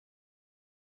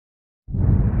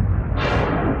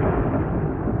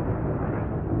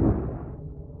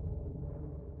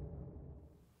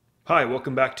Hi,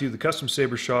 welcome back to the Custom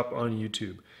Saber Shop on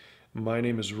YouTube. My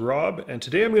name is Rob, and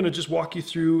today I'm going to just walk you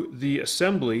through the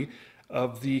assembly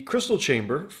of the crystal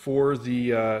chamber for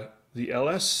the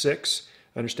LS6.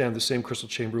 I understand the same crystal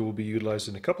chamber will be utilized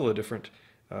in a couple of different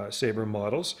saber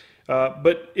models,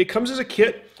 but it comes as a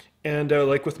kit, and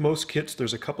like with most kits,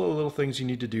 there's a couple of little things you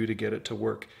need to do to get it to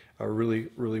work really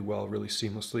well, really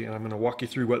seamlessly, and I'm going to walk you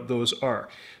through what those are.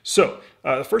 So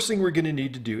the first thing we're going to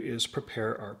need to do is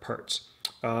prepare our parts.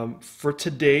 For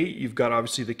today, you've got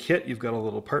obviously the kit, you've got all the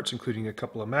little parts, including a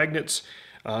couple of magnets.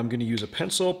 I'm going to use a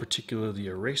pencil, particularly the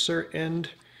eraser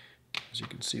end, as you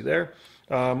can see there.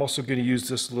 I'm also going to use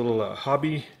this little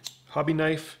hobby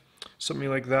knife, something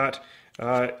like that.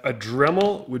 A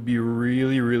Dremel would be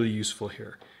really useful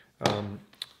here. I'm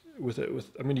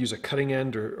going to use a cutting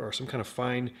end or some kind of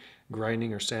fine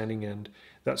grinding or sanding end.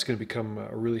 That's going to become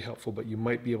really helpful, but you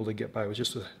might be able to get by with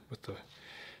just with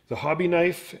the hobby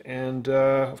knife. And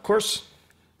of course,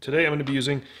 today I'm going to be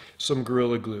using some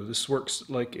Gorilla Glue. This works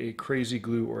like a crazy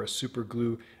glue or a super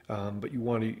glue, but you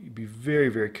want to be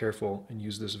very careful and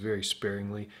use this very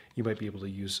sparingly. You might be able to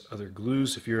use other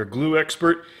glues. If you're a glue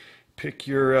expert, pick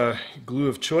your glue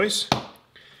of choice,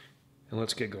 and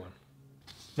let's get going.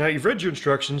 Now you've read your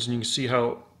instructions and you can see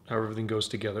how everything goes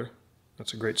together.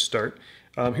 That's a great start.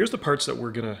 Here's the parts that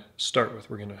we're going to start with.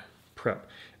 We're going to prep.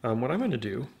 What I'm going to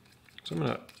do is I'm going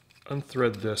to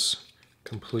unthread this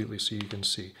completely so you can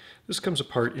see. This comes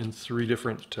apart in 3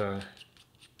 different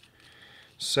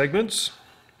segments.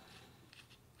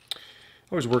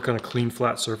 Always work on a clean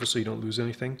flat surface so you don't lose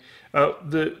anything.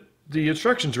 The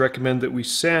instructions recommend that we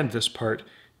sand this part.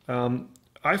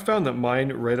 I found that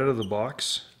mine right out of the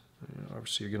box,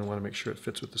 obviously you're going to want to make sure it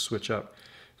fits with the switch up,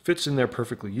 fits in there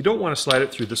perfectly. You don't want to slide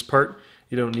it through this part.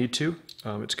 You don't need to.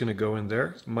 It's going to go in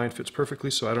there. Mine fits perfectly,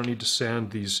 so I don't need to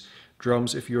sand these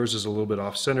drums. If yours is a little bit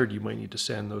off-centered, you might need to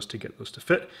sand those to get those to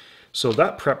fit. So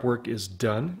that prep work is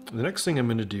done. The next thing I'm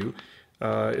going to do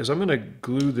is I'm going to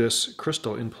glue this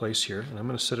crystal in place here, and I'm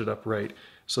going to set it up right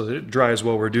so that it dries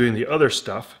while we're doing the other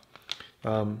stuff,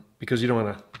 because you don't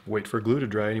want to wait for glue to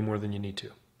dry any more than you need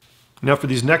to. Now for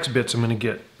these next bits, I'm going to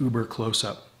get uber close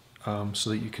up so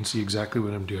that you can see exactly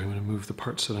what I'm doing. I'm going to move the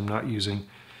parts that I'm not using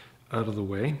out of the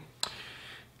way.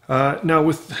 Now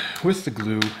with the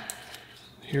glue,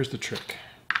 here's the trick.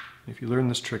 If you learn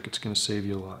this trick, it's going to save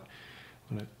you a lot.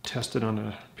 I'm going to test it on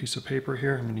a piece of paper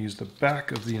here. I'm going to use the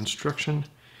back of the instruction.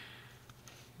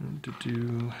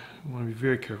 You want to be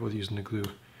very careful with using the glue.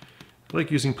 I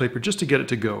like using paper just to get it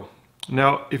to go.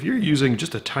 Now, if you're using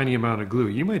just a tiny amount of glue,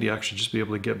 you might actually just be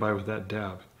able to get by with that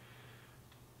dab.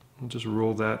 I'll just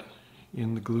roll that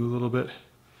in the glue a little bit.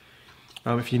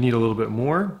 If you need a little bit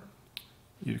more,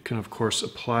 you can of course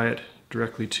apply it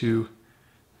directly to,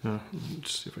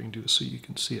 let's see if I can do this so you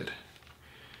can see it.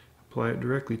 Apply it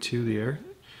directly to the air.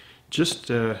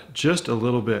 Just a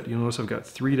little bit. You'll notice I've got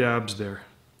 3 dabs there.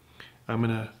 I'm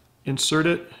going to insert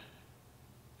it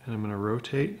and I'm going to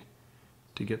rotate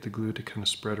to get the glue to kind of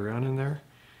spread around in there.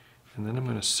 And then I'm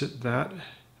going to sit that,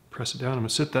 press it down, I'm going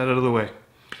to sit that out of the way.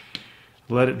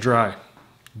 Let it dry.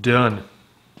 Done.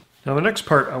 Now the next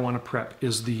part I want to prep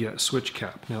is the switch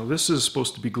cap. Now this is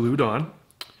supposed to be glued on.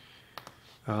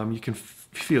 You can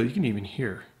feel, you can even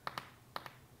hear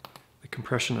the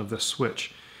compression of the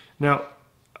switch. Now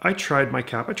I tried my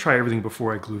cap, I try everything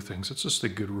before I glue things. It's just a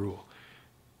good rule.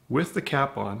 With the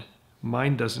cap on,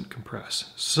 mine doesn't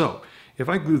compress. So if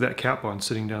I glue that cap on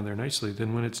sitting down there nicely,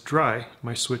 then when it's dry,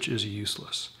 my switch is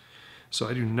useless. So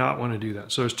I do not want to do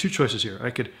that. So there's 2 choices here.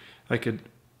 I could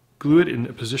glue it in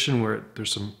a position where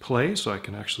there's some play so I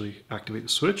can actually activate the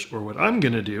switch, or what I'm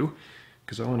going to do,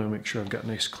 because I want to make sure I've got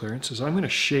nice clearance, is I'm going to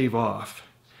shave off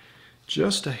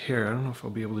just a hair. I don't know if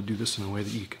I'll be able to do this in a way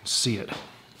that you can see it.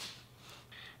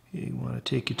 You want to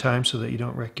take your time so that you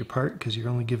don't wreck your part, because you're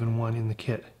only given one in the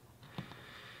kit.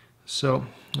 So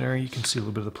there you can see a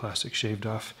little bit of the plastic shaved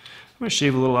off. I'm going to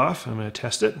shave a little off. I'm going to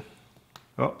test it.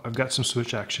 Oh, I've got some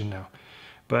switch action now.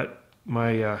 But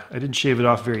I didn't shave it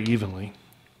off very evenly.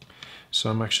 So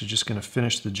I'm actually just going to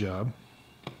finish the job.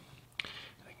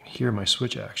 I can hear my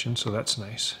switch action, so that's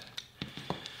nice.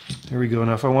 There we go.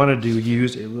 Now if I wanted to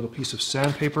use a little piece of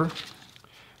sandpaper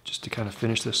just to kind of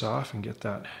finish this off and get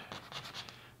that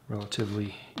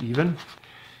relatively even.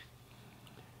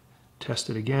 Test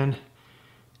it again.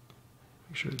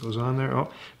 Make sure it goes on there. Oh,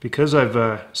 because I've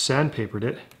sandpapered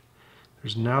it,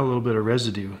 there's now a little bit of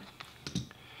residue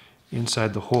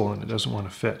inside the hole and it doesn't want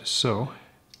to fit. So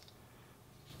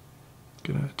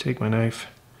I'm going to take my knife,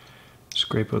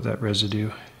 scrape out that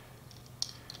residue.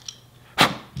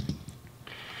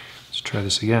 Let's try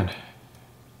this again.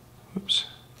 Whoops.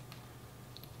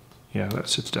 Yeah, that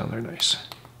sits down there nice.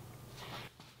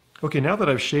 Okay, now that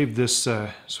I've shaved this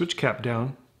switch cap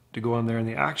down to go on there and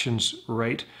the action's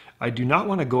right, I do not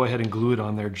want to go ahead and glue it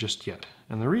on there just yet.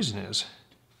 And the reason is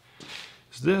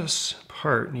this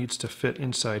part needs to fit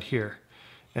inside here.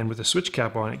 And with the switch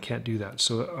cap on, it can't do that.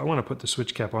 So I want to put the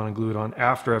switch cap on and glue it on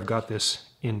after I've got this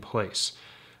in place.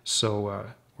 So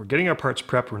we're getting our parts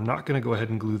prepped. We're not going to go ahead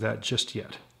and glue that just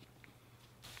yet.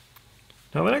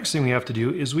 Now the next thing we have to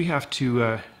do is we have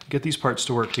to get these parts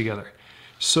to work together.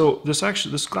 So this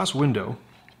glass window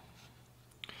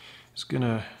is going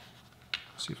to,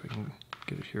 see if I can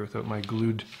get it here without my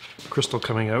glued crystal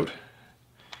coming out.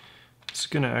 It's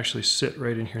going to actually sit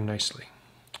right in here nicely.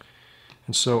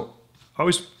 And so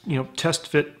always, test,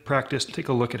 fit, practice, take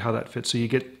a look at how that fits so you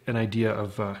get an idea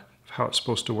of how it's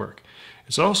supposed to work.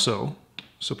 It's also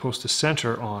supposed to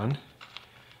center on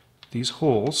these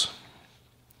holes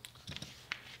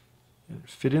and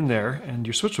fit in there, and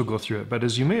your switch will go through it. But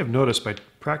as you may have noticed by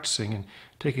practicing and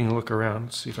taking a look around,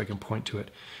 let's see if I can point to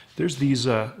it, there's these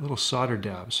little solder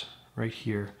dabs right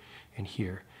here and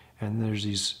here, and there's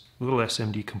these little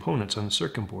SMD components on the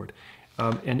circuit board.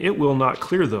 And it will not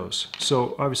clear those.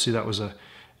 So obviously that was an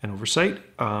oversight,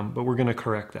 but we're going to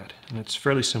correct that. And it's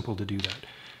fairly simple to do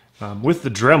that. With the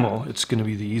Dremel, it's going to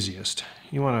be the easiest.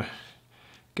 You want to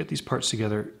get these parts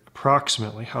together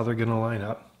approximately how they're going to line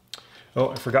up. Oh,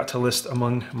 I forgot to list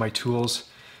among my tools,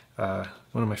 one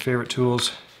of my favorite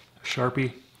tools, a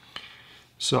Sharpie.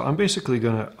 So I'm basically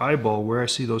going to eyeball where I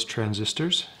see those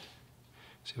transistors.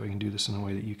 See if I can do this in a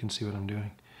way that you can see what I'm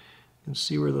doing. And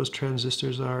see where those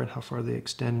transistors are and how far they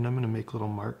extend. And I'm going to make little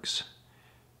marks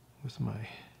with my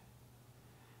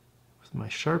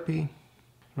Sharpie. I don't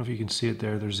know if you can see it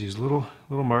there. There's these little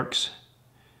marks.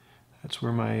 That's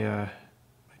where my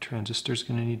transistor is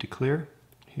going to need to clear,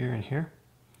 here and here.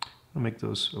 I'll make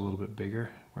those a little bit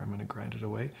bigger where I'm going to grind it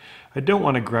away. I don't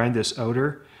want to grind this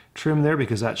outer trim there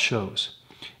because that shows.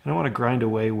 And I want to grind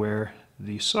away where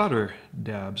the solder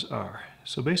dabs are.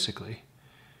 So basically,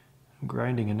 I'm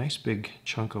grinding a nice big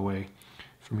chunk away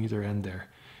from either end there,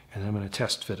 and I'm going to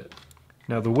test fit it.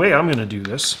 Now the way I'm going to do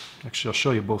this, actually I'll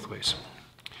show you both ways.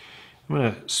 I'm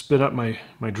going to spin up my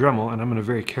Dremel, and I'm going to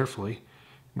very carefully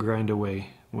grind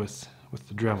away with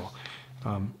the Dremel.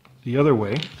 The other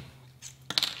way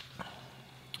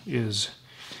is,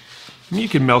 you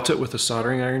can melt it with a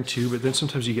soldering iron too, but then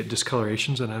sometimes you get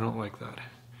discolorations, and I don't like that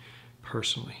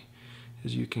personally.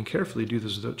 Is you can carefully do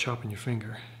this without chopping your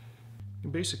finger. You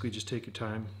can basically just take your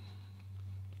time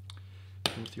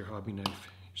and with your hobby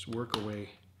knife, just work away,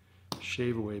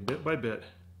 shave away bit by bit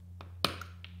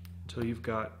until you've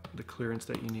got the clearance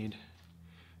that you need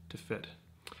to fit.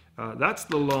 That's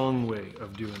the long way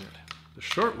of doing it. The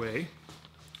short way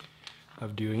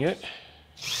of doing it,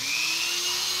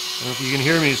 I don't know if you can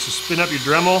hear me, is to spin up your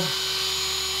Dremel.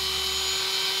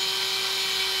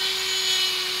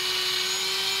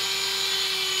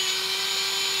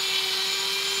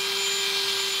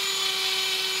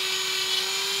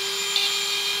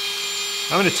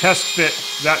 I'm going to test fit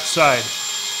that side.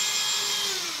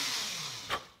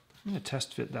 I'm going to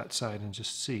test fit that side and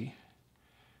just see,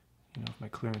 if my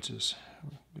clearance is,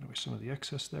 get away some of the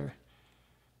excess there.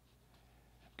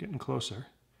 Getting closer.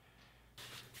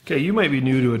 Okay, you might be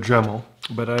new to a Dremel,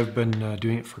 but I've been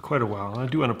doing it for quite a while. And I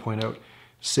do want to point out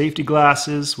safety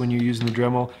glasses when you're using the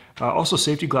Dremel. Also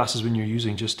safety glasses when you're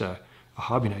using just a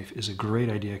hobby knife is a great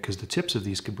idea because the tips of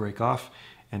these could break off,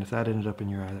 and if that ended up in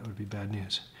your eye, that would be bad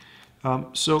news.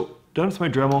 So done with my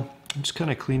Dremel, I'm just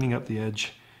kind of cleaning up the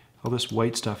edge. All this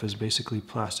white stuff is basically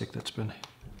plastic that's been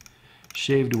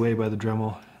shaved away by the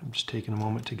Dremel. I'm just taking a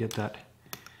moment to get that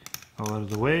all out of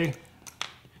the way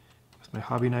with my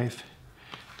hobby knife.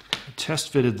 I test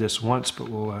fitted this once, but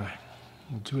we'll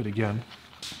do it again.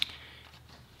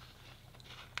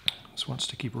 This wants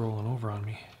to keep rolling over on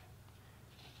me.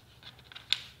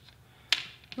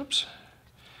 Oops.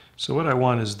 So what I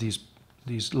want is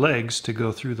these legs to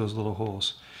go through those little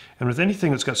holes. And with anything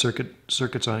that's got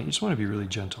circuits on it, you just want to be really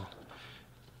gentle.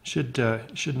 Should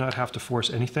not have to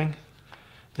force anything.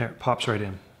 There, it pops right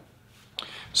in.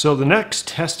 So the next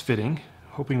test fitting,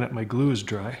 hoping that my glue is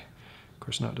dry. Of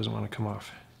course not, it doesn't want to come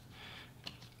off.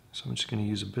 So I'm just going to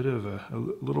use a bit of a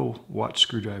little watch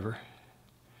screwdriver.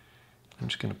 I'm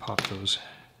just going to pop those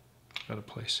out of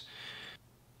place.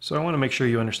 So I want to make sure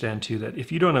you understand too that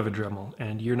if you don't have a Dremel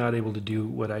and you're not able to do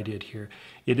what I did here,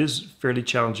 it is fairly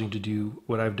challenging to do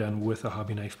what I've done with a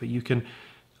hobby knife, but you can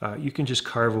just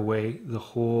carve away the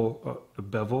whole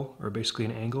bevel, or basically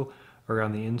an angle,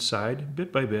 around the inside,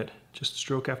 bit by bit, just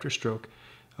stroke after stroke,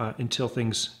 until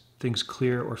things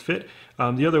clear or fit.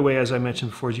 The other way, as I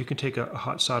mentioned before, is you can take a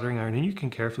hot soldering iron and you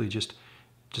can carefully just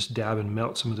just dab and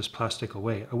melt some of this plastic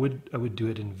away. I would do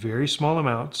it in very small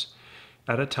amounts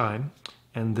at a time,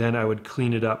 and then I would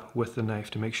clean it up with the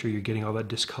knife to make sure you're getting all that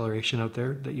discoloration out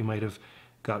there that you might have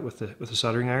got with the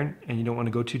soldering iron, and you don't want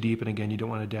to go too deep, and again, you don't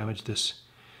want to damage this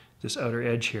outer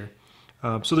edge here.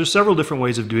 So there's several different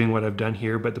ways of doing what I've done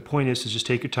here, but the point is to just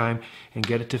take your time and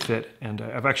get it to fit. And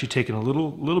I've actually taken a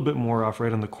little bit more off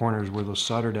right on the corners where those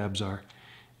solder dabs are,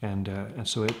 and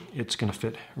so it's going to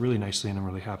fit really nicely, and I'm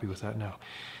really happy with that now.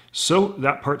 So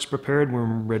that part's prepared. We're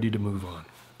ready to move on.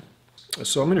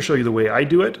 So I'm going to show you the way I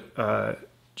do it,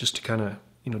 just to kind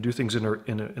of do things in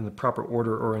the proper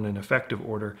order or in an effective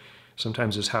order.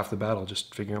 Sometimes it's half the battle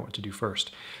just figuring out what to do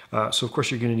first. So of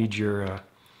course you're going to need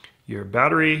your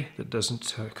battery that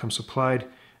doesn't come supplied.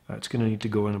 It's going to need to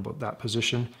go in about that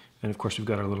position, and of course we've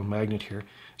got our little magnet here.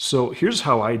 So here's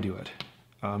how I do it.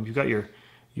 You've got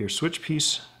your switch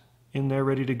piece in there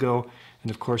ready to go, and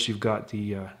of course you've got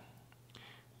the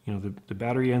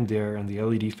battery end there and the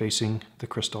LED facing the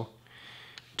crystal.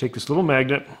 Take this little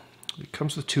magnet. It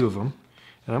comes with two of them,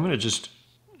 and I'm just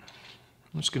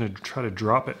going to try to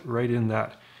drop it right in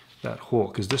that hole,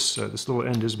 because this little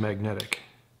end is magnetic.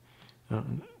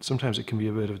 Sometimes it can be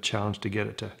a bit of a challenge to get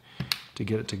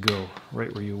it to go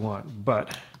right where you want,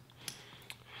 but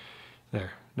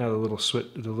there. Now the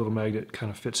little magnet kind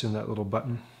of fits in that little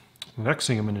button. The next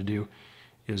thing I'm going to do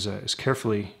is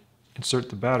carefully insert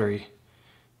the battery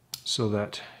so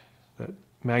that that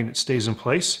magnet stays in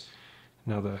place.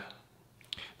 Now the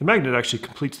magnet actually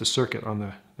completes the circuit on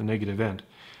the negative end.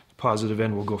 The positive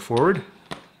end will go forward,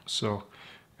 so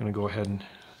I'm going to go ahead and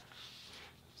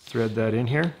thread that in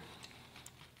here.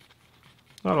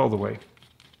 Not all the way.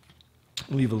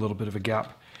 Leave a little bit of a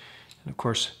gap. And of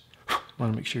course, you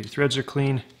want to make sure your threads are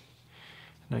clean.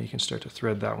 Now you can start to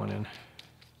thread that one in. And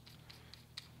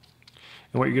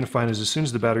what you're going to find is as soon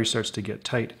as the battery starts to get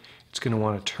tight, it's going to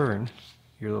want to turn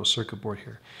your little circuit board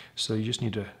here. So you just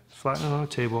need to flatten it on the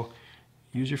table,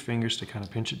 use your fingers to kind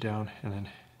of pinch it down, and then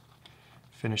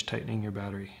finish tightening your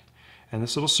battery. And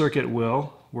this little circuit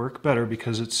will work better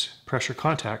because it's pressure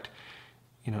contact,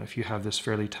 if you have this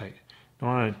fairly tight. Don't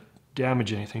want to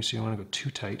damage anything, so you don't want to go too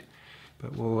tight.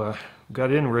 But we've got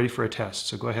it in, we're ready for a test.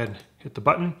 So go ahead and hit the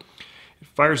button. It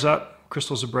fires up,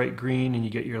 crystals are bright green, and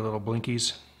you get your little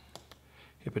blinkies.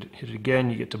 Hit it again,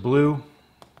 you get to blue.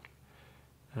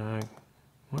 One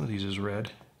of these is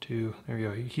red, too. There you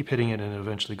go. You keep hitting it and it'll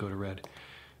eventually go to red.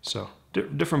 So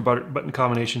different button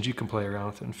combinations you can play around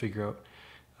with and figure out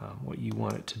what you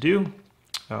want it to do.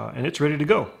 And it's ready to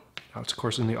go. Now it's of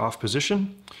course in the off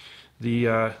position.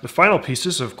 The final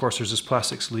pieces, of course, there's this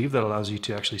plastic sleeve that allows you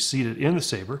to actually seat it in the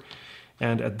saber.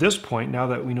 And at this point, now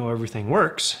that we know everything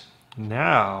works,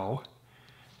 now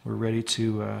we're ready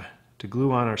to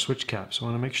glue on our switch cap. So I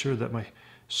want to make sure that my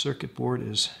circuit board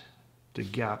the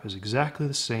gap is exactly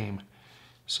the same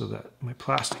so that my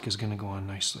plastic is going to go on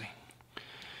nicely.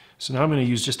 So now I'm going to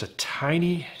use just a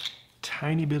tiny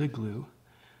bit of glue,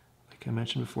 like I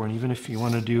mentioned before. And even if you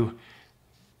want to do,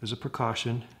 as a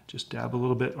precaution, just dab a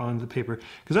little bit on the paper,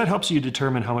 because that helps you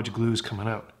determine how much glue is coming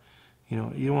out. You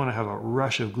don't want to have a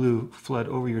rush of glue flood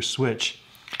over your switch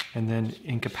and then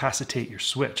incapacitate your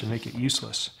switch and make it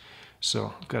useless.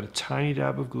 So I've got a tiny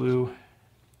dab of glue.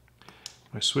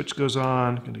 My switch goes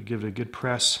on. I'm going to give it a good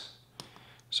press.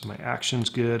 So my action's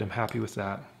good. I'm happy with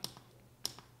that.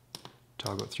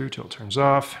 Toggle it through till it turns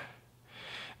off.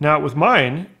 Now with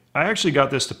mine, I actually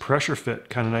got this to pressure fit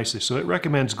kind of nicely. So it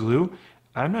recommends glue.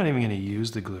 I'm not even going to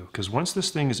use the glue because once this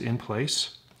thing is in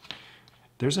place,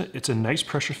 it's a nice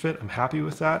pressure fit. I'm happy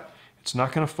with that. It's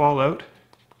not going to fall out.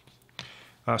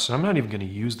 So I'm not even going to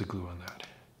use the glue on that.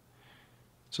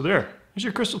 So there's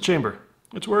your crystal chamber.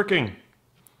 It's working.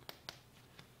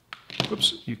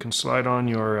 Whoops, you can slide on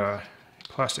your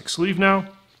plastic sleeve now.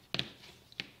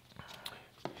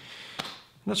 And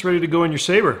that's ready to go in your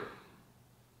saber.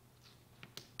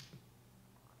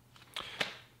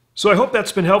 So I hope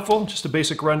that's been helpful. Just a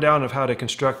basic rundown of how to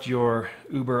construct your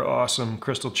uber awesome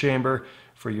crystal chamber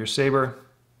for your saber.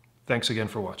 Thanks again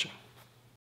for watching.